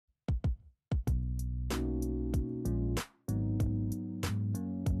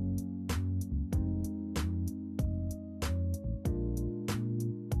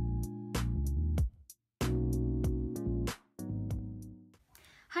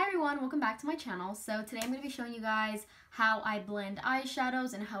Hi everyone, welcome back to my channel. So today I'm going to be showing you guys how I blend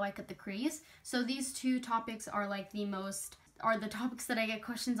eyeshadows and how I cut the crease. So these two topics are like the topics that I get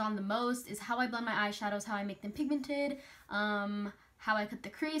questions on the most, is how I blend my eyeshadows, how I make them pigmented, how I cut the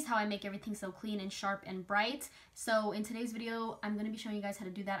crease, how I make everything so clean and sharp and bright. So in today's video, I'm going to be showing you guys how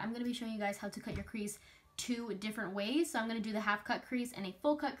to do that. I'm going to be showing you guys how to cut your crease two different ways. So I'm going to do the half cut crease and a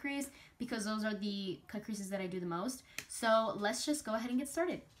full cut crease because those are the cut creases that I do the most. So let's just go ahead and get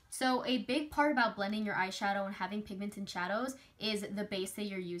started. So a big part about blending your eyeshadow and having pigments and shadows is the base that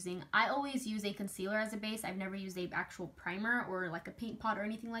you're using. I always use a concealer as a base. I've never used an actual primer or like a paint pot or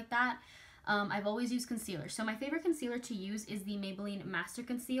anything like that. I've always used concealer. So my favorite concealer to use is the Maybelline Master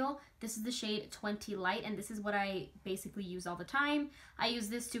Conceal. This is the shade 20 Light, and this is what I basically use all the time. I use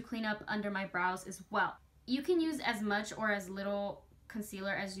this to clean up under my brows as well. You can use as much or as little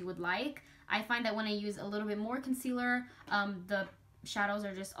concealer as you would like. I find that when I use a little bit more concealer, the shadows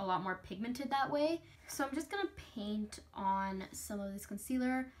are just a lot more pigmented that way. So I'm just gonna paint on some of this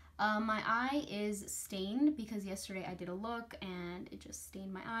concealer. My eye is stained because yesterday I did a look and it just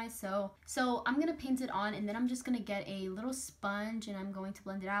stained my eye. So I'm gonna paint it on, and then I'm just gonna get a little sponge and I'm going to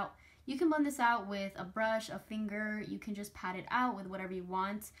blend it out. You can blend this out with a brush, a finger. You can just pat it out with whatever you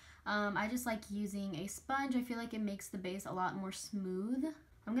want. I just like using a sponge. I feel like it makes the base a lot more smooth.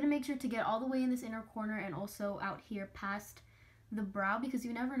 I'm gonna make sure to get all the way in this inner corner and also out here past the brow, because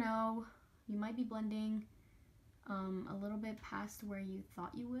you never know, you might be blending a little bit past where you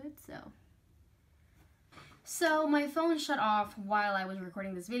thought you would. So my phone shut off while I was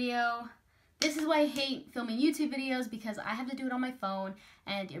recording this video. This is why I hate filming YouTube videos, because I have to do it on my phone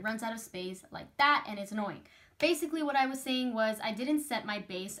and it runs out of space like that, and it's annoying. Basically what I was saying was I didn't set my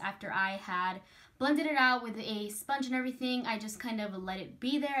base after I had blended it out with a sponge and everything. I just kind of let it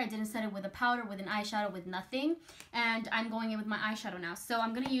be there. I didn't set it with a powder, with an eyeshadow, with nothing. And I'm going in with my eyeshadow now. So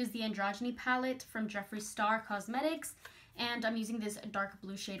I'm going to use the Androgyny palette from Jeffree Star Cosmetics. And I'm using this dark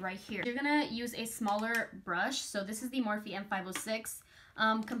blue shade right here. You're going to use a smaller brush. So this is the Morphe M506.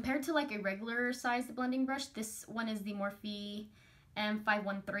 Compared to like a regular sized blending brush, this one is the Morphe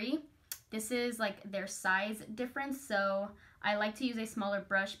M513. This is like their size difference, so I like to use a smaller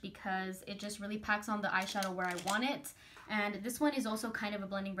brush because it just really packs on the eyeshadow where I want it. And this one is also kind of a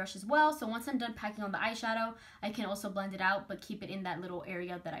blending brush as well, so once I'm done packing on the eyeshadow, I can also blend it out but keep it in that little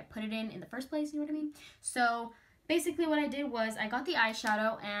area that I put it in the first place, you know what I mean? So basically what I did was I got the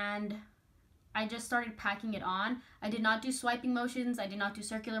eyeshadow and I just started packing it on. I did not do swiping motions, I did not do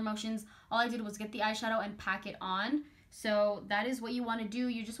circular motions. All I did was get the eyeshadow and pack it on. So that is what you want to do.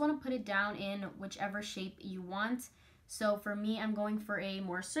 You just want to put it down in whichever shape you want. So for me, I'm going for a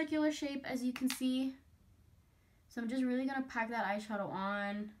more circular shape, as you can see. So I'm just really going to pack that eyeshadow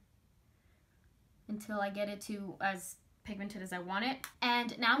on until I get it to as pigmented as I want it.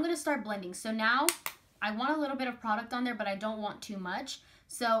 And now I'm going to start blending. So now I want a little bit of product on there, but I don't want too much.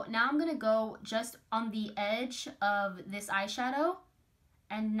 So now I'm going to go just on the edge of this eyeshadow.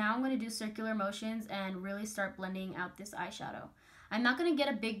 And now I'm going to do circular motions and really start blending out this eyeshadow. I'm not going to get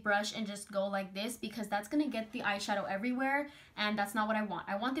a big brush and just go like this, because that's going to get the eyeshadow everywhere, and that's not what I want.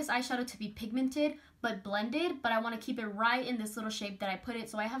 I want this eyeshadow to be pigmented but blended, but I want to keep it right in this little shape that I put it,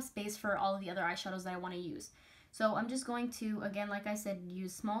 so I have space for all of the other eyeshadows that I want to use. So I'm just going to, again, like I said,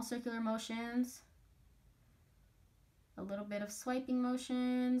 use small circular motions, a little bit of swiping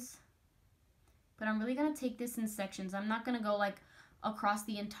motions, but I'm really going to take this in sections. I'm not going to go like across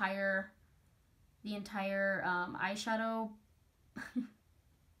the entire eyeshadow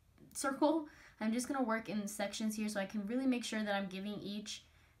circle. I'm just gonna work in sections here so I can really make sure that I'm giving each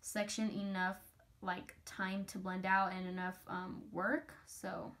section enough like time to blend out and enough work.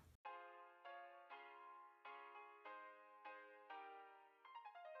 So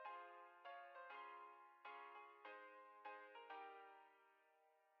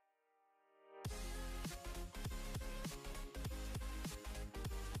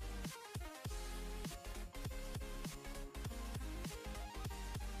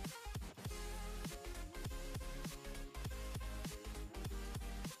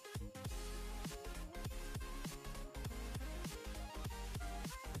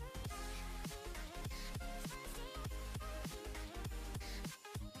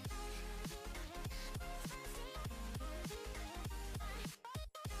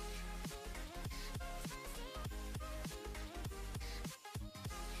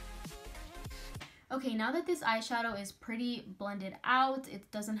okay, now that this eyeshadow is pretty blended out,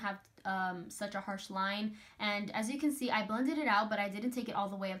 it doesn't have such a harsh line, and as you can see, I blended it out, but I didn't take it all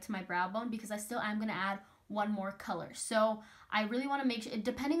the way up to my brow bone because I still am going to add one more color. So I really want to make sure,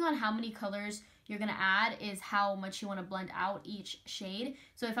 depending on how many colors you're gonna add is how much you want to blend out each shade.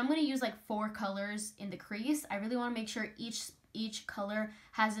 So if I'm gonna use like 4 colors in the crease, I really want to make sure each color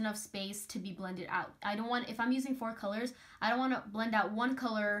has enough space to be blended out. I don't want, if I'm using 4 colors, I don't want to blend out one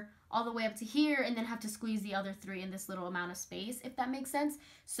color all the way up to here and then have to squeeze the other 3 in this little amount of space, if that makes sense.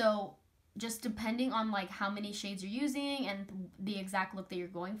 So just depending on like how many shades you're using and the exact look that you're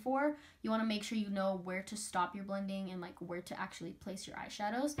going for, you want to make sure you know where to stop your blending and like where to actually place your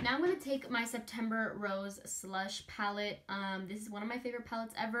eyeshadows. Now I'm going to take my September Rose Slush palette. This is one of my favorite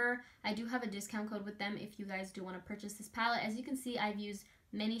palettes ever. I do have a discount code with them if you guys do want to purchase this palette. As you can see, I've used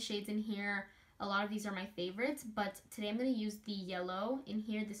many shades in here. A lot of these are my favorites, but today I'm going to use the yellow in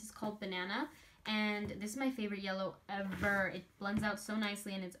here. This is called Banana. And this is my favorite yellow ever. It blends out so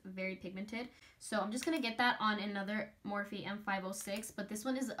nicely and it's very pigmented. So I'm just going to get that on another Morphe M506. But this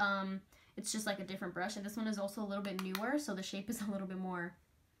one is, it's just like a different brush. And this one is also a little bit newer. So the shape is a little bit more,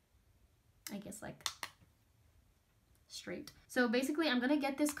 I guess, like straight. So basically I'm going to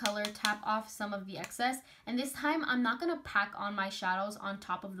get this color, tap off some of the excess. And this time I'm not going to pack on my shadows on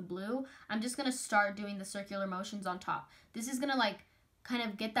top of the blue. I'm just going to start doing the circular motions on top. This is going to like kind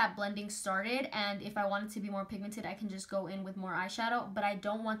of get that blending started, and if I want it to be more pigmented, I can just go in with more eyeshadow, but I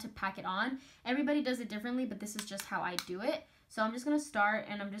don't want to pack it on. Everybody does it differently, but this is just how I do it. So I'm just going to start,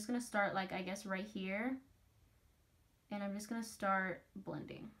 and I'm just going to start like, I guess, right here, and I'm just going to start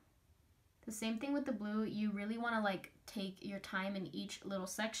blending. The same thing with the blue. You really want to like take your time in each little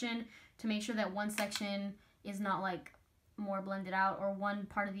section to make sure that one section is not like more blended out, or one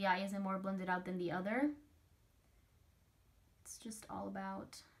part of the eye isn't more blended out than the other. It's just all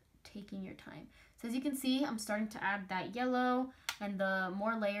about taking your time. So as you can see, I'm starting to add that yellow, and the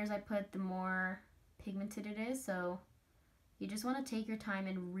more layers I put, the more pigmented it is. So you just want to take your time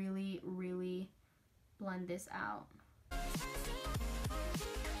and really, really blend this out.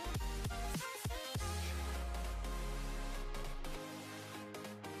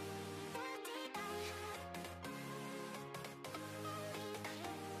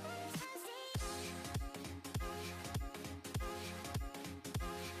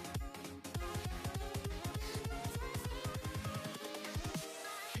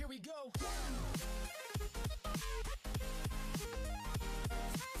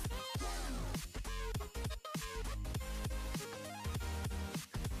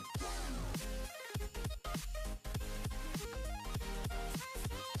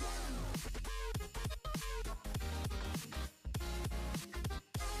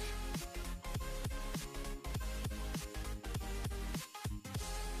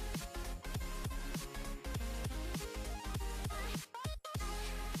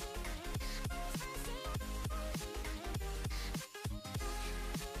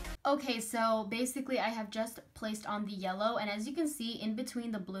 Okay, so basically I have just placed on the yellow, and as you can see, in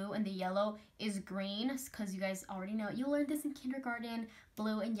between the blue and the yellow is green, because you guys already know, you learned this in kindergarten,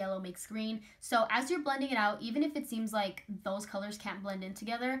 blue and yellow makes green. So as you're blending it out, even if it seems like those colors can't blend in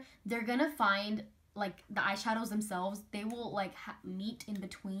together, they're gonna find, like, the eyeshadows themselves, they will like meet in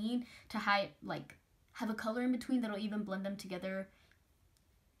between to have a color in between that'll even blend them together.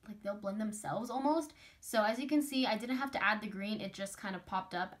 Like, they'll blend themselves almost. So as you can see, I didn't have to add the green, it just kind of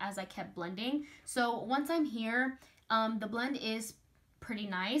popped up as I kept blending. So once I'm here, the blend is pretty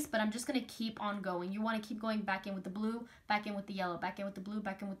nice, but I'm just gonna keep on going. You want to keep going back in with the blue, back in with the yellow, back in with the blue,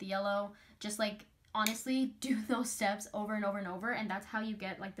 back in with the yellow. Just like, honestly, do those steps over and over and over, and that's how you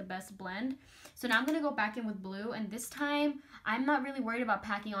get like the best blend. So now I'm gonna go back in with blue, and this time I'm not really worried about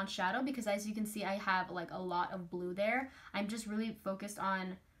packing on shadow, because as you can see, I have like a lot of blue there. I'm just really focused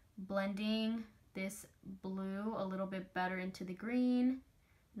on blending this blue a little bit better into the green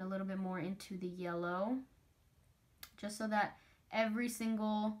and a little bit more into the yellow, just so that every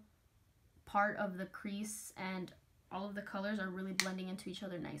single part of the crease and all of the colors are really blending into each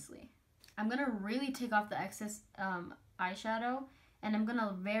other nicely. I'm gonna really take off the excess eyeshadow, and I'm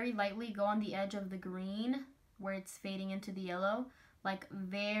gonna very lightly go on the edge of the green where it's fading into the yellow, like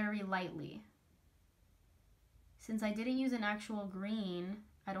very lightly. Since I didn't use an actual green,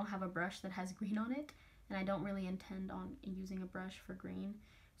 I don't have a brush that has green on it, and I don't really intend on using a brush for green.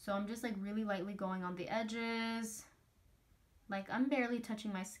 So I'm just like really lightly going on the edges. Like, I'm barely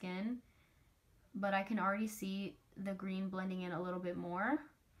touching my skin, but I can already see the green blending in a little bit more.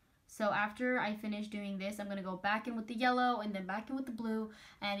 So after I finish doing this, I'm gonna go back in with the yellow and then back in with the blue,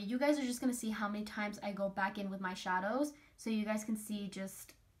 and you guys are just gonna see how many times I go back in with my shadows, so you guys can see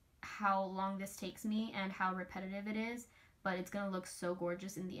just how long this takes me and how repetitive it is. But it's gonna look so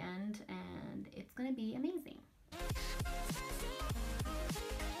gorgeous in the end, and it's gonna be amazing.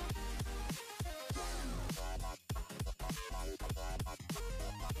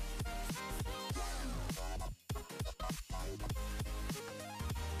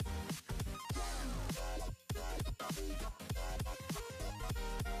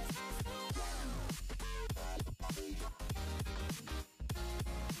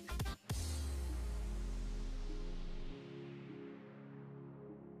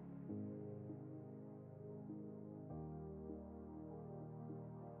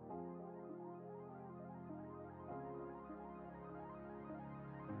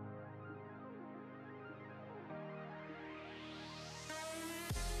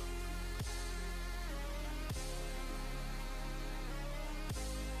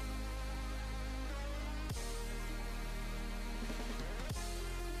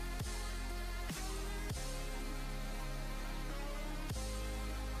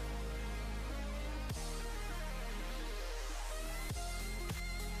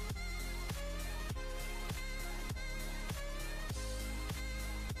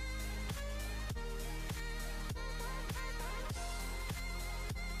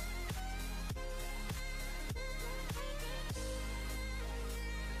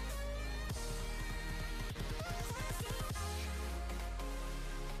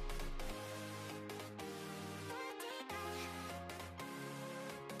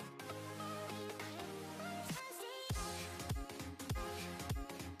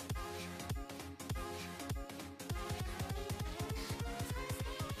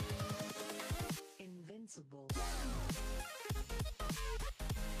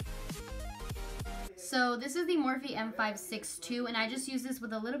 So this is the Morphe M562, and I just use this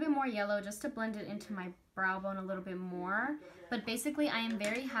with a little bit more yellow just to blend it into my brow bone a little bit more. But basically, I am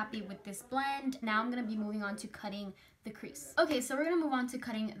very happy with this blend. Now I'm going to be moving on to cutting the crease. Okay, so we're going to move on to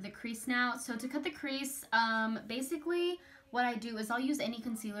cutting the crease now. So to cut the crease, basically what I do is I'll use any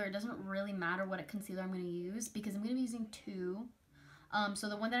concealer. It doesn't really matter what concealer I'm going to use because I'm going to be using two. So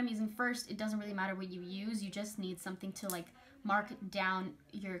the one that I'm using first, it doesn't really matter what you use. You just need something to like mark down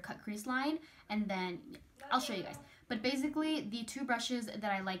your cut crease line, and then I'll show you guys. But basically, the two brushes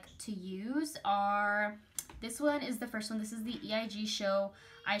that I like to use are, this one is the first one. This is the Eig Show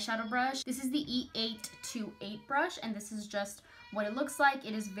eyeshadow brush. This is the E828 brush, and this is just what it looks like.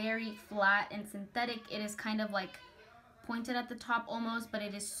 It is very flat and synthetic. It is kind of like pointed at the top almost, but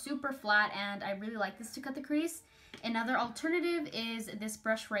it is super flat, and I really like this to cut the crease. Another alternative is this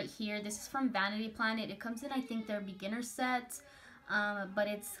brush right here. This is from Vanity Planet. It comes in, I think, their beginner set, but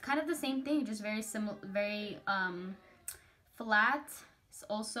it's kind of the same thing, just very similar, very flat. It's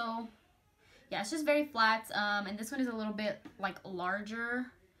also, yeah, it's just very flat, and this one is a little bit like larger,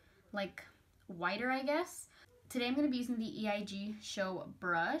 like wider, I guess. Today I'm going to be using the Eig Show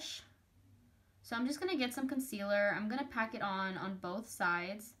brush. So I'm just going to get some concealer. I'm going to pack it on both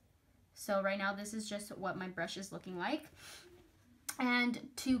sides. So right now this is just what my brush is looking like. And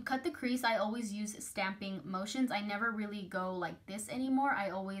to cut the crease, I always use stamping motions. I never really go like this anymore. I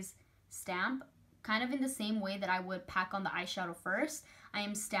always stamp, kind of in the same way that I would pack on the eyeshadow first. I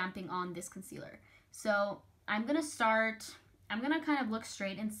am stamping on this concealer. So I'm going to kind of look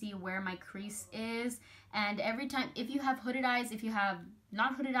straight and see where my crease is. And every time, if you have hooded eyes, if you have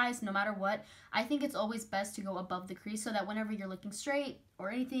not hooded eyes, no matter what, I think it's always best to go above the crease so that whenever you're looking straight or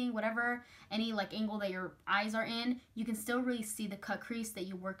anything, whatever, any like angle that your eyes are in, you can still really see the cut crease that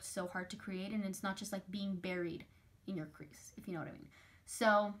you worked so hard to create, and it's not just like being buried in your crease, if you know what I mean.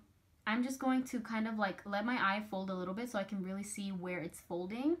 So I'm just going to kind of like let my eye fold a little bit so I can really see where it's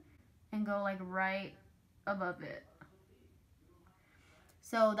folding and go like right above it.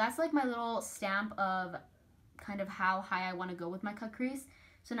 So that's like my little stamp of kind of how high I want to go with my cut crease.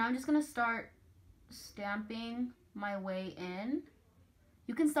 So now I'm just going to start stamping my way in.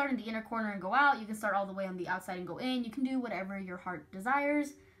 You can start in the inner corner and go out. You can start all the way on the outside and go in. You can do whatever your heart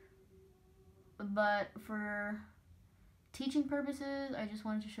desires. But for teaching purposes, I just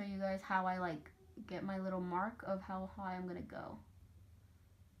wanted to show you guys how I like get my little mark of how high I'm going to go.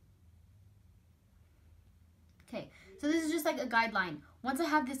 Okay, so this is just like a guideline. Once I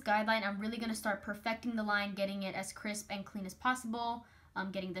have this guideline, I'm really going to start perfecting the line, getting it as crisp and clean as possible,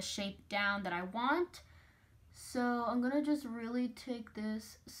 getting the shape down that I want. So I'm going to just really take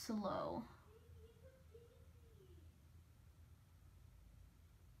this slow.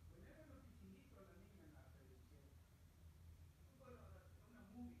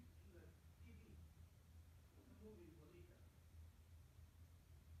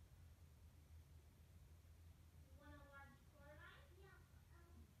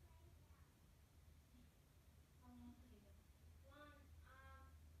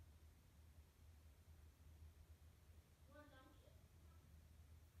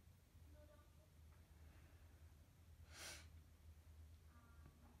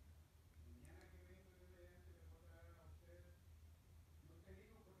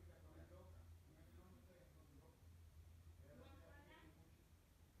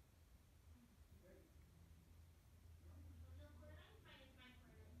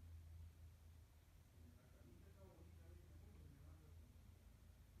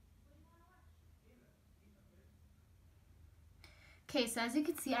 Okay, so as you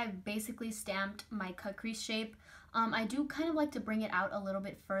can see, I've basically stamped my cut crease shape. I do kind of like to bring it out a little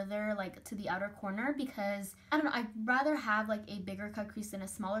bit further, like to the outer corner, because, I don't know, I'd rather have like a bigger cut crease than a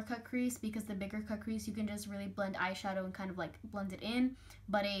smaller cut crease, because the bigger cut crease, you can just really blend eyeshadow and kind of like blend it in,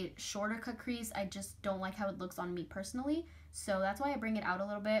 but a shorter cut crease, I just don't like how it looks on me personally, so that's why I bring it out a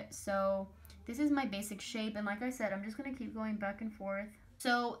little bit. So this is my basic shape, and like I said, I'm just going to keep going back and forth.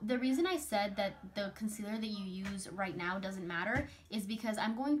 So the reason I said that the concealer that you use right now doesn't matter is because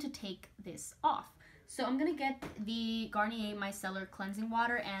I'm going to take this off. So I'm going to get the Garnier Micellar Cleansing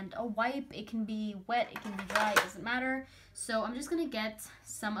Water and a wipe. It can be wet, it can be dry, it doesn't matter. So I'm just going to get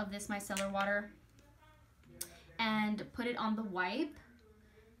some of this micellar water and put it on the wipe.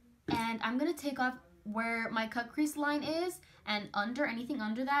 And I'm going to take off where my cut crease line is, and anything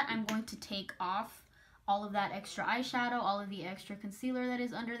under that, I'm going to take off all of that extra eyeshadow, all of the extra concealer that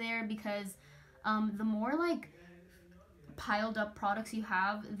is under there, because the more like piled up products you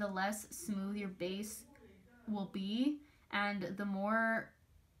have, the less smooth your base will be, and the more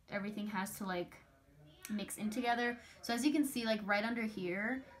everything has to like mix in together. So as you can see, like right under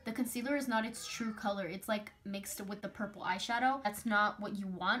here, the concealer is not its true color. It's like mixed with the purple eyeshadow. That's not what you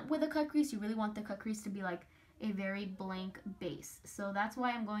want with a cut crease. You really want the cut crease to be like a very blank base. So that's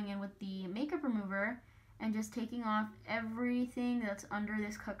why I'm going in with the makeup remover and just taking off everything that's under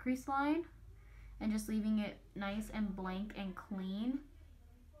this cut crease line and just leaving it nice and blank and clean.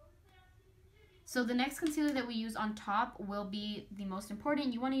 So the next concealer that we use on top will be the most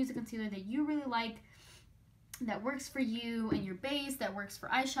important. You want to use a concealer that you really like, that works for you and your base, that works for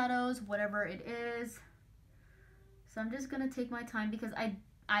eyeshadows, whatever it is. So I'm just going to take my time because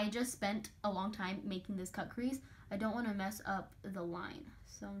I just spent a long time making this cut crease. I don't want to mess up the line.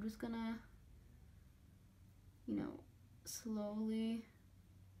 So I'm just going to, you know, slowly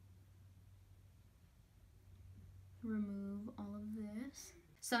remove all of this.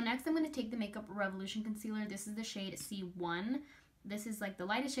 So next I'm going to take the Makeup Revolution concealer. This is the shade C1. This is like the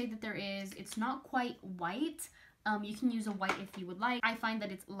lightest shade that there is. It's not quite white. You can use a white if you would like. I find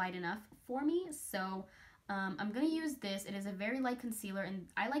that it's light enough for me. So I'm going to use this. It is a very light concealer and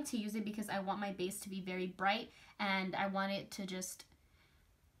I like to use it because I want my base to be very bright and I want it to just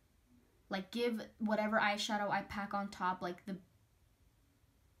like give whatever eyeshadow I pack on top like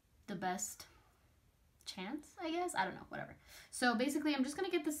the best chance, I guess. I don't know, whatever. So basically I'm just gonna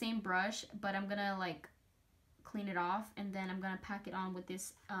get the same brush, but I'm gonna like clean it off and then I'm gonna pack it on with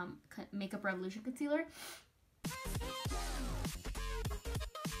this Makeup Revolution concealer.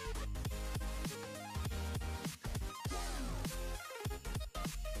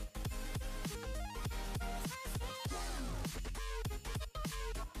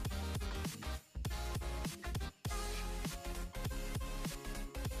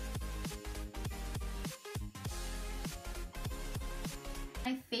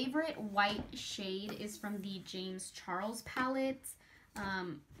 My favorite white shade is from the James Charles palette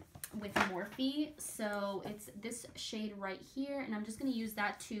with Morphe. So it's this shade right here, and I'm just going to use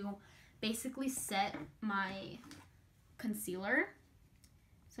that to basically set my concealer.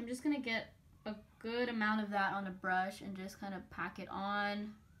 So I'm just going to get a good amount of that on a brush and just kind of pack it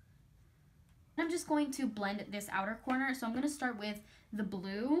on. I'm just going to blend this outer corner. So I'm going to start with the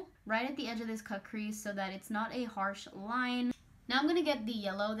blue right at the edge of this cut crease so that it's not a harsh line. Now I'm going to get the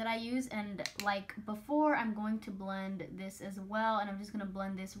yellow that I use, and like before, I'm going to blend this as well, and I'm just going to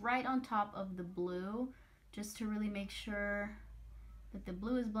blend this right on top of the blue just to really make sure that the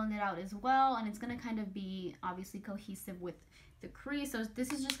blue is blended out as well, and it's going to kind of be obviously cohesive with the crease. So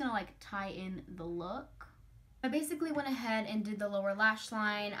this is just going to like tie in the look. I basically went ahead and did the lower lash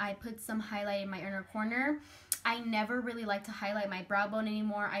line. I put some highlight in my inner corner. I never really like to highlight my brow bone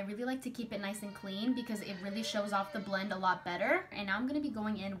anymore. I really like to keep it nice and clean because it really shows off the blend a lot better. And now I'm going to be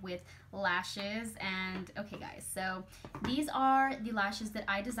going in with lashes. And okay guys, so these are the lashes that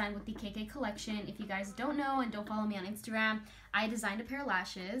I designed with the KK collection. If you guys don't know and don't follow me on Instagram, I designed a pair of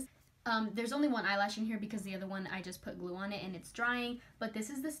lashes. There's only one eyelash in here because the other one I just put glue on it and it's drying. But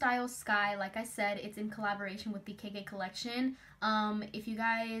this is the style Sky. Like I said, it's in collaboration with the KK collection. If you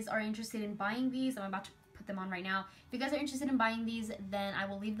guys are interested in buying these, I'm about to put them on right now. If you guys are interested in buying these, then I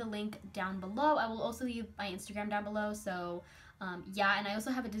will leave the link down below. I will also leave my Instagram down below. So yeah, and I also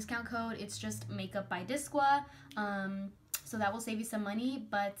have a discount code. It's just Makeup by Discua. So that will save you some money.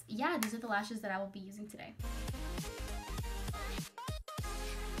 But yeah, these are the lashes that I will be using today.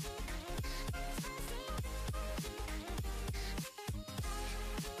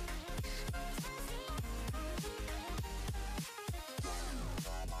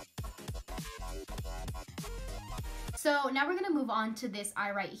 So now we're going to move on to this eye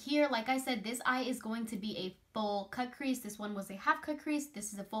right here. Like I said, this eye is going to be a full cut crease. This one was a half cut crease.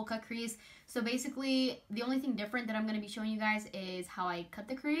 This is a full cut crease. So basically, the only thing different that I'm going to be showing you guys is how I cut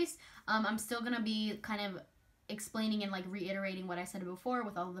the crease. I'm still going to be kind of explaining and like reiterating what I said before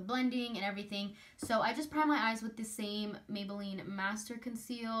with all the blending and everything. So I just prime my eyes with the same Maybelline Master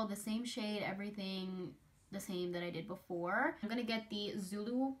Conceal, the same shade, everything the same that I did before. I'm going to get the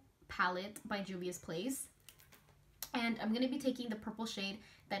Zulu palette by Juvias Place. And I'm going to be taking the purple shade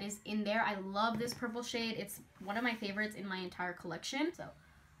that is in there. I love this purple shade. It's one of my favorites in my entire collection. So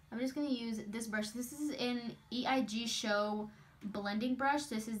I'm just going to use this brush. This is an Eig Show blending brush.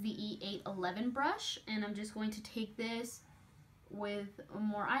 This is the E811 brush. And I'm just going to take this with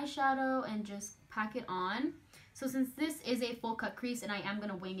more eyeshadow and just pack it on. So since this is a full cut crease and I am going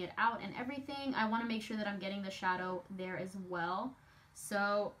to wing it out and everything, I want to make sure that I'm getting the shadow there as well.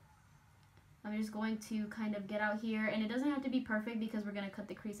 So I'm just going to kind of get out here, and it doesn't have to be perfect because we're going to cut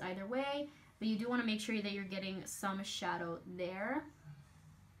the crease either way, but you do want to make sure that you're getting some shadow there.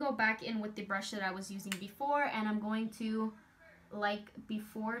 Go back in with the brush that I was using before, and I'm going to like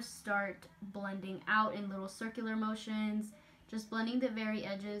before, start blending out in little circular motions, just blending the very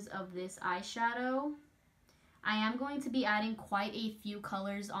edges of this eyeshadow. I am going to be adding quite a few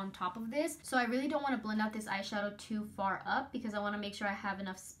colors on top of this, so I really don't want to blend out this eyeshadow too far up because I want to make sure I have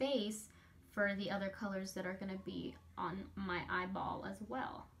enough space for the other colors that are going to be on my eyeball as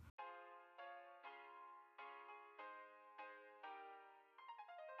well.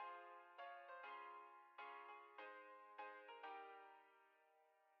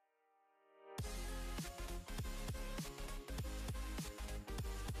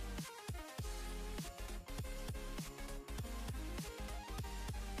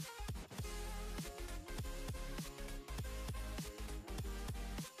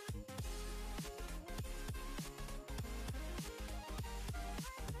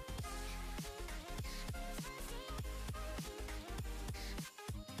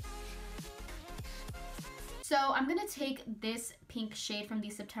 So I'm going to take this pink shade from the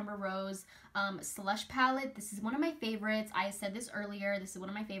September Rose Slush palette. This is one of my favorites. I said this earlier. This is one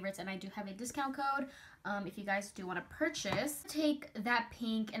of my favorites, and I do have a discount code if you guys do want to purchase. Take that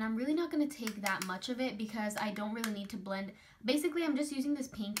pink, and I'm really not going to take that much of it because I don't really need to blend. Basically, I'm just using this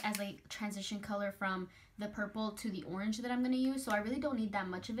pink as a transition color from the purple to the orange that I'm going to use, so I really don't need that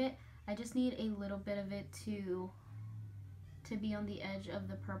much of it. I just need a little bit of it to be on the edge of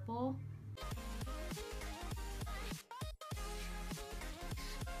the purple.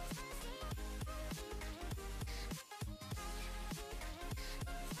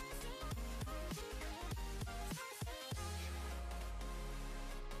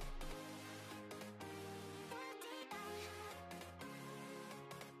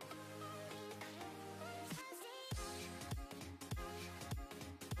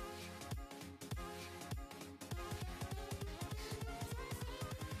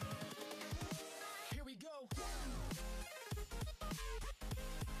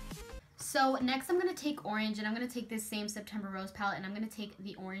 So next I'm going to take orange, and I'm going to take this same September Rose palette, and I'm going to take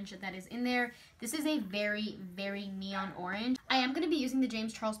the orange that is in there. This is a very, very neon orange. I am going to be using the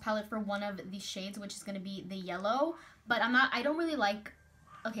James Charles palette for one of the shades, which is going to be the yellow, but I don't really like,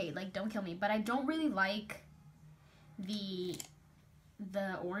 okay, like don't kill me, but I don't really like the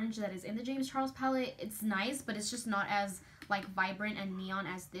orange that is in the James Charles palette. It's nice, but it's just not as like vibrant and neon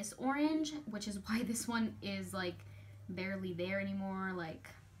as this orange, which is why this one is like barely there anymore. Like,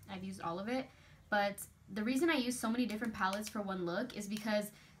 I've used all of it. But the reason I use so many different palettes for one look is because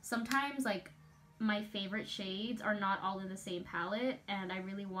sometimes like my favorite shades are not all in the same palette, and I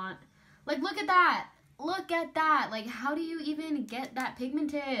really want, like, look at that, like how do you even get that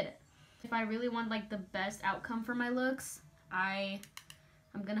pigmented? If I really want like the best outcome for my looks, I'm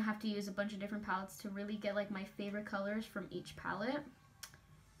gonna have to use a bunch of different palettes to really get like my favorite colors from each palette.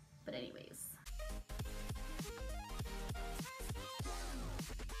 But anyways,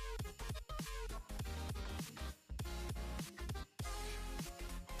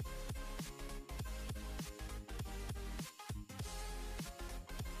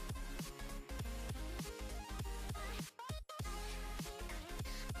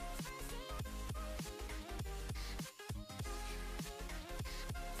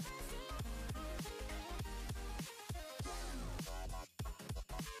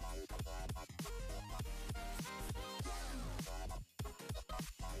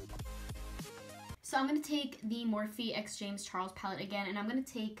 so I'm going to take the Morphe X James Charles palette again, and I'm going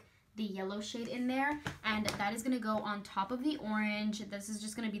to take the yellow shade in there, and that is going to go on top of the orange. This is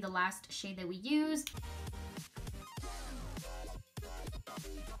just going to be the last shade that we use.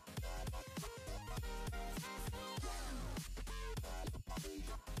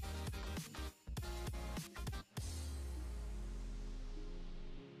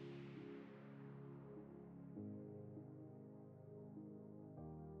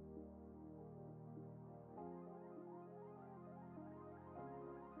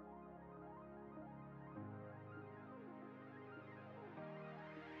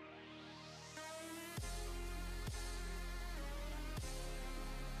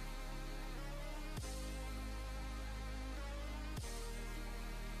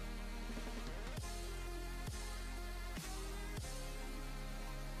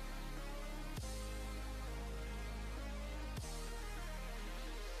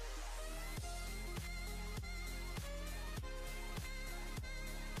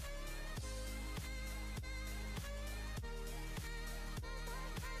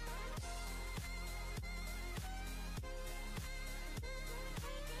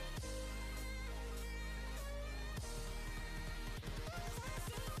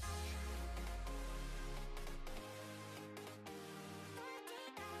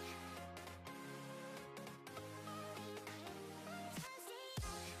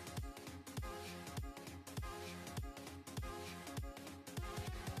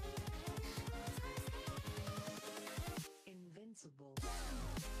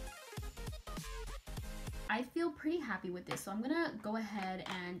 I feel pretty happy with this. So I'm gonna go ahead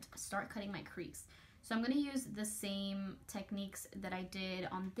and start cutting my crease. So I'm gonna use the same techniques that I did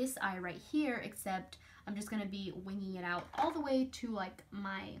on this eye right here, except I'm just gonna be winging it out all the way to like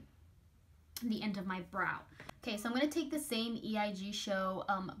the end of my brow. Okay, so I'm gonna take the same Eig Show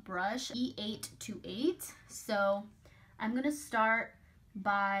brush, E828. So I'm gonna start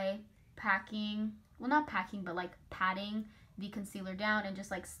by packing, well not packing, but like patting the concealer down and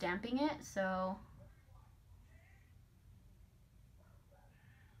just like stamping it. So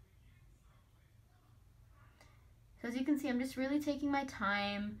as you can see, I'm just really taking my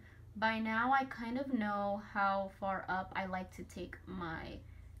time. By now I kind of know how far up I like to take my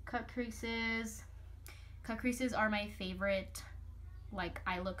cut creases. Cut creases are my favorite like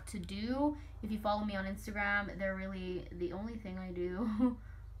eye look to do. If you follow me on Instagram, they're really the only thing I do.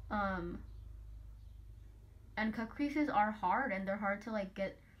 And cut creases are hard, and they're hard to like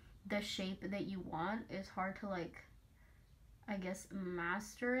get the shape that you want. It's hard to like, I guess,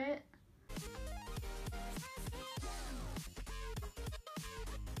 master it.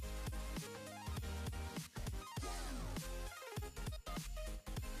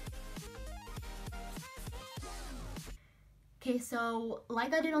 Okay, so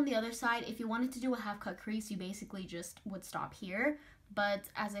like I did on the other side, if you wanted to do a half cut crease, you basically just would stop here. But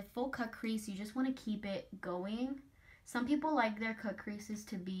as a full cut crease, you just want to keep it going. Some people like their cut creases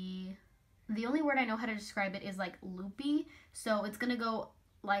to be, the only word I know how to describe it is like loopy. So it's going to go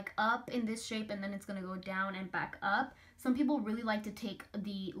like up in this shape and then it's going to go down and back up. Some people really like to take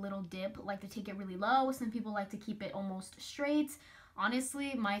the little dip, like to take it really low. Some people like to keep it almost straight.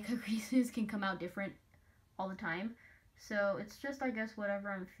 Honestly, my cut creases can come out different all the time. So it's just, I guess,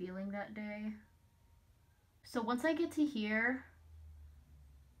 whatever I'm feeling that day. So once I get to here,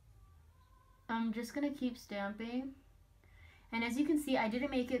 I'm just gonna keep stamping. And as you can see, I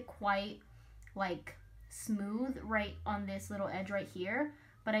didn't make it quite like smooth right on this little edge right here,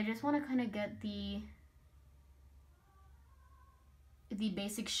 but I just want to kind of get the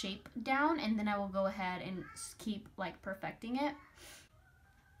basic shape down, and then I will go ahead and keep like perfecting it.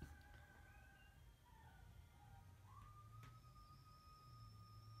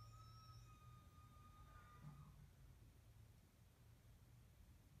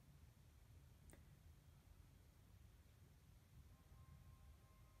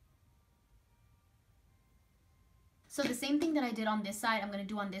 So the same thing that I did on this side, I'm going to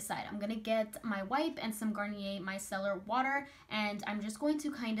do on this side. I'm going to get my wipe and some Garnier Micellar water, and I'm just going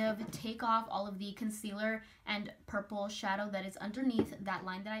to kind of take off all of the concealer and purple shadow that is underneath that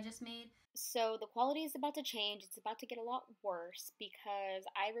line that I just made. So the quality is about to change. It's about to get a lot worse because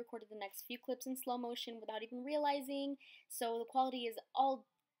I recorded the next few clips in slow motion without even realizing. So the quality is all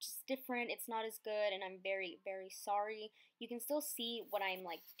just different. It's not as good, and I'm very, very sorry. You can still see what I'm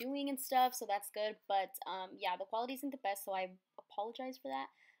like doing and stuff, so that's good. But yeah, the quality isn't the best, so I apologize for that.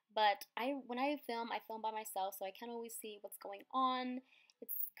 But when I film by myself, so I can't always see what's going on.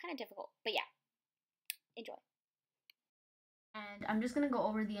 It's kind of difficult, but yeah, enjoy. And I'm just gonna go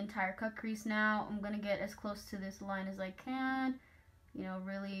over the entire cut crease now. I'm gonna get as close to this line as I can, you know,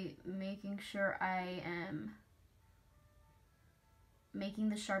 really making sure I am making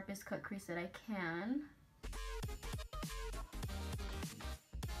the sharpest cut crease that I can.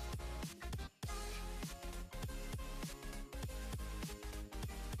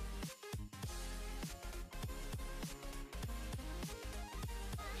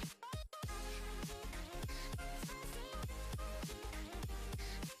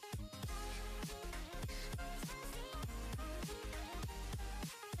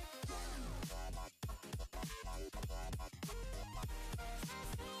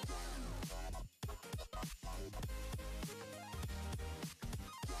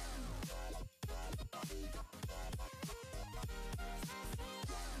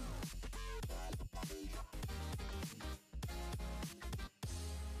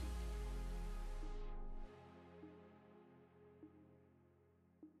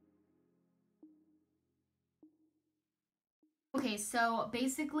 Okay, so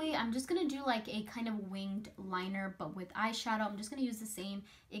basically I'm just gonna do like a kind of winged liner but with eyeshadow. I'm just gonna use the same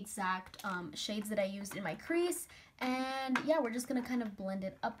exact shades that I used in my crease, and yeah, we're just gonna kind of blend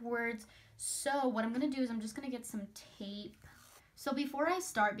it upwards. So what I'm gonna do is I'm just gonna get some tape. So before I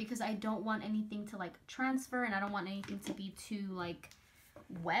start, because I don't want anything to like transfer and I don't want anything to be too like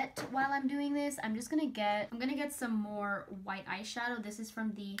wet while I'm doing this, I'm gonna get some more white eyeshadow. This is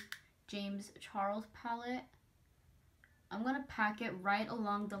from the James Charles palette. I'm gonna pack it right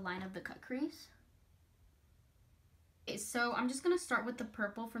along the line of the cut crease. Okay, so I'm just gonna start with the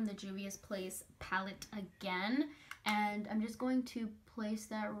purple from the Juvias Place palette again, and I'm just going to place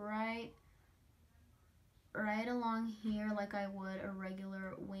that right right along here like I would a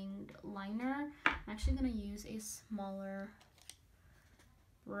regular winged liner. I'm actually going to use a smaller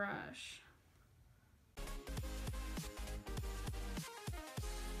brush.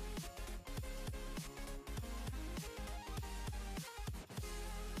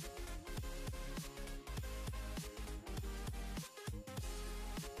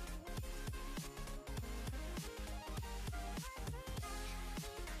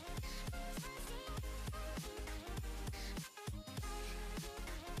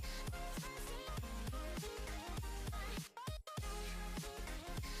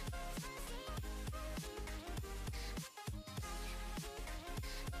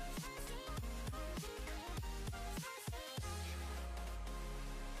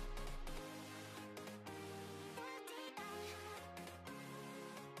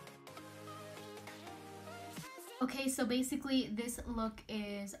 Okay, so basically this look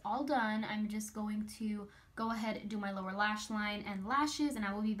is all done. I'm just going to go ahead and do my lower lash line and lashes, and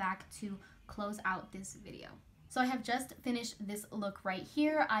I will be back to close out this video. So I have just finished this look right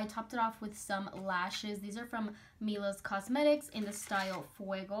here. I topped it off with some lashes. These are from Mila's Cosmetics in the style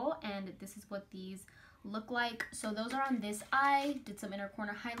Fuego, and this is what these look like. So those are on this eye, did some inner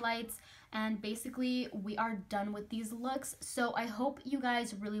corner highlights, and basically we are done with these looks. So I hope you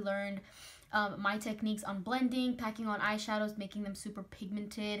guys really learned my techniques on blending, packing on eyeshadows, making them super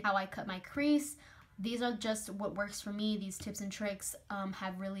pigmented, how I cut my crease. These are just what works for me. These tips and tricks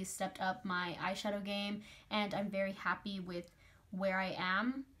have really stepped up my eyeshadow game, and I'm very happy with where I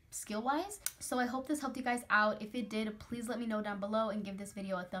am skill-wise. So I hope this helped you guys out. If it did, please let me know down below and give this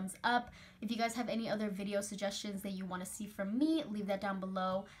video a thumbs up. If you guys have any other video suggestions that you want to see from me, leave that down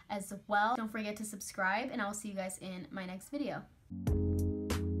below as well. Don't forget to subscribe, and I'll see you guys in my next video.